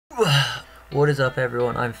What is up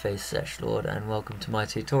everyone, I'm FaceSetchLord and welcome to my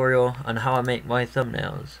tutorial on how I make my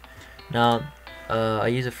thumbnails. Now, I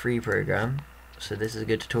use a free program, so this is a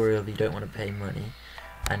good tutorial if you don't want to pay money,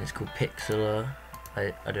 and it's called Pixlr.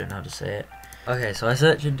 I don't know how to say it. Okay, so I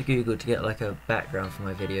searched into Google to get like a background for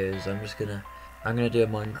my videos. I'm gonna do a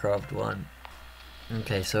Minecraft one.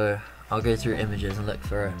 Okay, so I'll go through images and look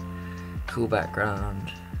for a cool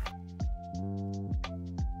background.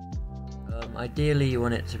 Ideally you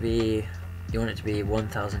want it to be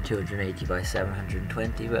 1280 by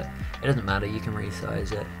 720, but it doesn't matter, you can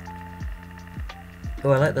resize it.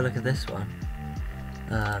 Oh, I like the look of this one.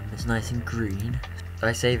 It's nice and green.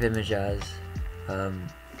 I save image as,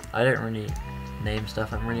 I don't really name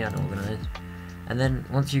stuff, I'm really unorganized. And then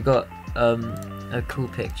once you've got a cool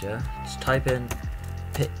picture, just type in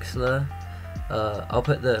Pixlr. I'll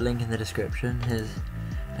put the link in the description.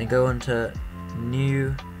 And go on to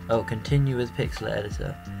continue with Pixlr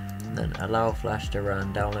editor, and then allow Flash to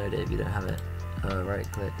run, download it if you don't have it,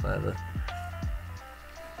 right click, whatever,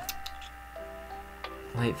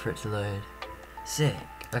 wait for it to load, sick,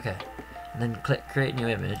 okay, and then click create new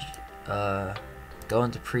image, go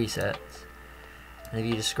on to presets, and if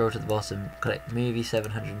you just scroll to the bottom, click movie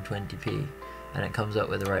 720p, and it comes up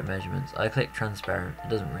with the right measurements. I click transparent, it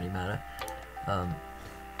doesn't really matter,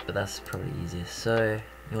 but that's probably easiest. So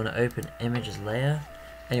you want to open image as layer.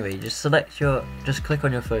 Anyway, just click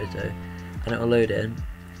on your photo and it will load in.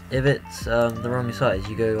 If it's the wrong size,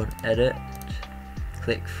 you go on edit,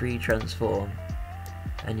 click free transform,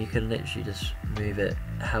 and you can literally just move it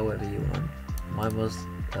however you want. Mine was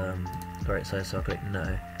the right size, so I'll click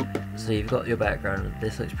no. So you've got your background.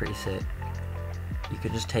 This looks pretty sick. You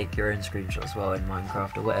can just take your own screenshots as well in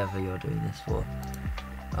Minecraft or whatever you're doing this for.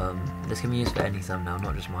 This can be used for any thumbnail,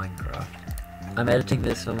 not just Minecraft. I'm editing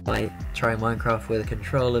this for my try Minecraft with a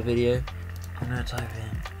controller video. I'm gonna type in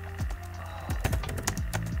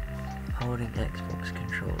holding Xbox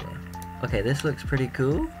controller. Okay, this looks pretty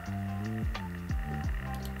cool.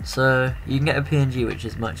 So you can get a PNG, which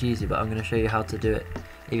is much easier, but I'm gonna show you how to do it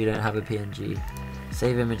if you don't have a PNG.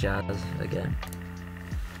 Save image as again.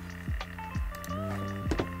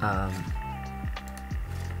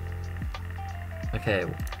 Okay,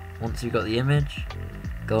 once you've got the image,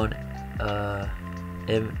 go on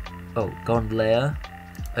go on layer,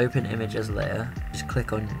 open image as layer, just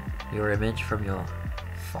click on your image from your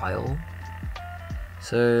file.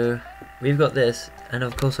 So we've got this, and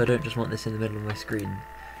of course I don't just want this in the middle of my screen,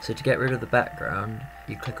 so to get rid of the background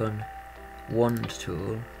you click on wand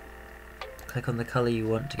tool, click on the color you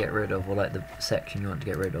want to get rid of, or like the section you want to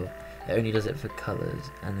get rid of. It only does it for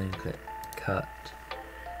colors, and then click cut.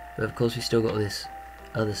 But of course we still got all this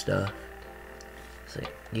other stuff. So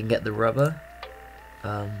you can get the rubber.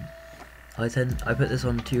 I put this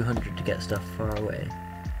on 200 to get stuff far away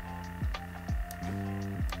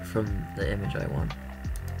from the image I want.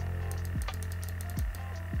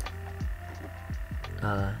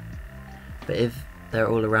 But if they're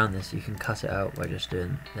all around this, you can cut it out by just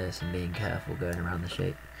doing this and being careful going around the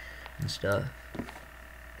shape and stuff.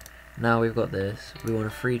 Now we've got this, we want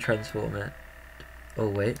to free transform it. Oh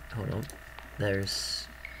wait, hold on. There's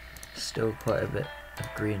still quite a bit of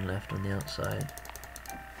green left on the outside.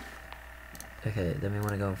 Okay, then we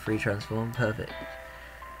want to go on free transform, perfect.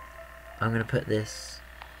 I'm going to put this,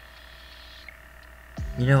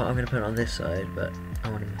 you know what, I'm going to put it on this side, but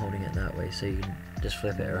I want him holding it that way, so you can just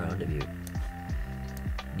flip it around if you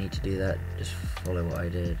need to do that. Just follow what I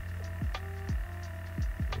did.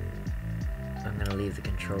 I'm going to leave the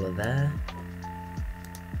controller there.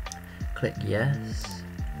 Click yes.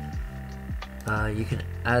 You can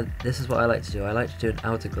add, this is what I like to do, I like to do an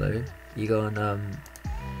outer glow. You go on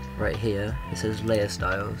right here, it says layer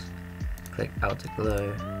styles, click outer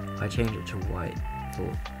glow. I change it to white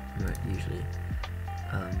usually.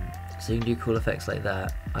 So you can do cool effects like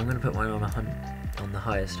that. I'm going to put mine on the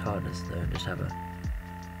highest hardness though, and just have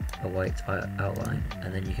a white outline,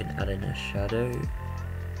 and then you can add in a shadow.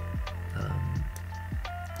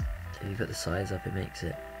 If you put the size up, it makes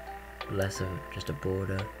it less of just a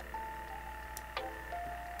border.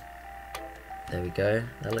 There we go,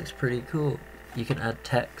 that looks pretty cool. You can add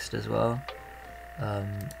text as well.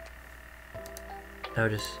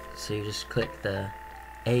 So you just click the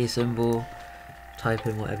A symbol, type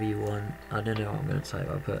in whatever you want. I don't know what I'm going to type,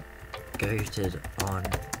 I'll put goated on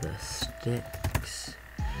the sticks.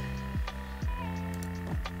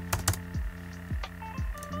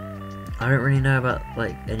 I don't really know about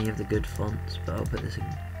like any of the good fonts, but I'll put this in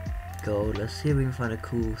gold. Let's see if we can find a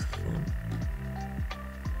cool font.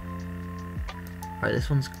 Right,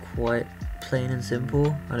 this one's quite plain and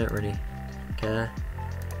simple. I don't really care.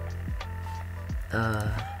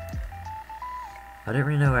 I don't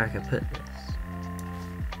really know where I can put this.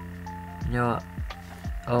 You know what?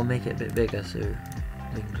 I'll make it a bit bigger so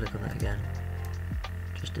we can click on that again.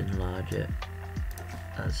 Just enlarge it.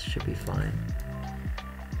 That should be fine.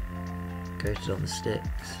 Go to on the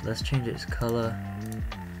sticks. Let's change its colour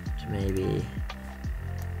to maybe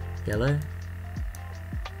yellow.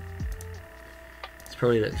 This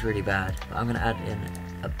probably looks really bad, but I'm going to add in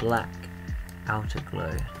a black outer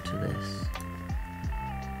glow to this.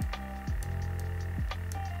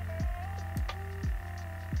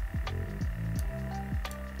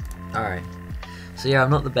 Alright, so yeah, I'm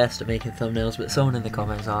not the best at making thumbnails, but someone in the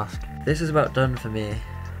comments asked. This is about done for me.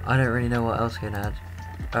 I don't really know what else I can add.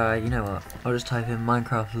 You know what, I'll just type in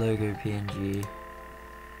Minecraft logo PNG.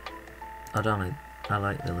 I don't know, I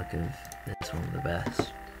like the look of this one the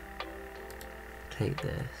best. Take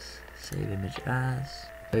this, save image as,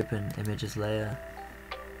 open images layer.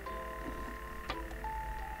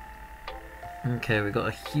 Okay, we've got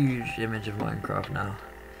a huge image of Minecraft now.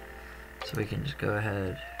 So we can just go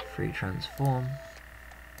ahead, free transform,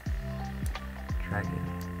 drag it,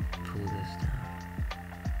 pull this down.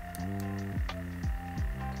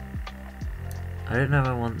 I don't know if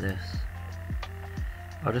I want this.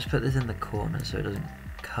 I'll just put this in the corner so it doesn't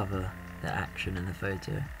cover the action in the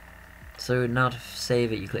photo. So now to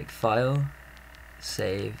save it, you click File,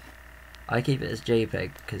 Save. I keep it as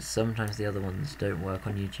JPEG because sometimes the other ones don't work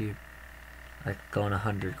on YouTube. I go on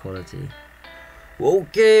 100 quality.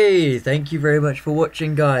 Okay, thank you very much for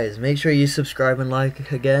watching, guys. Make sure you subscribe and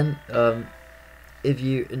like again. If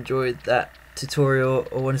you enjoyed that tutorial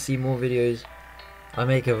or want to see more videos, I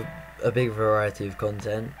make a big variety of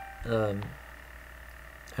content and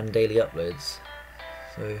daily uploads.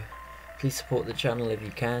 So please support the channel if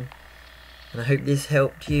you can. And I hope this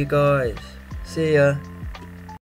helped you guys. See ya.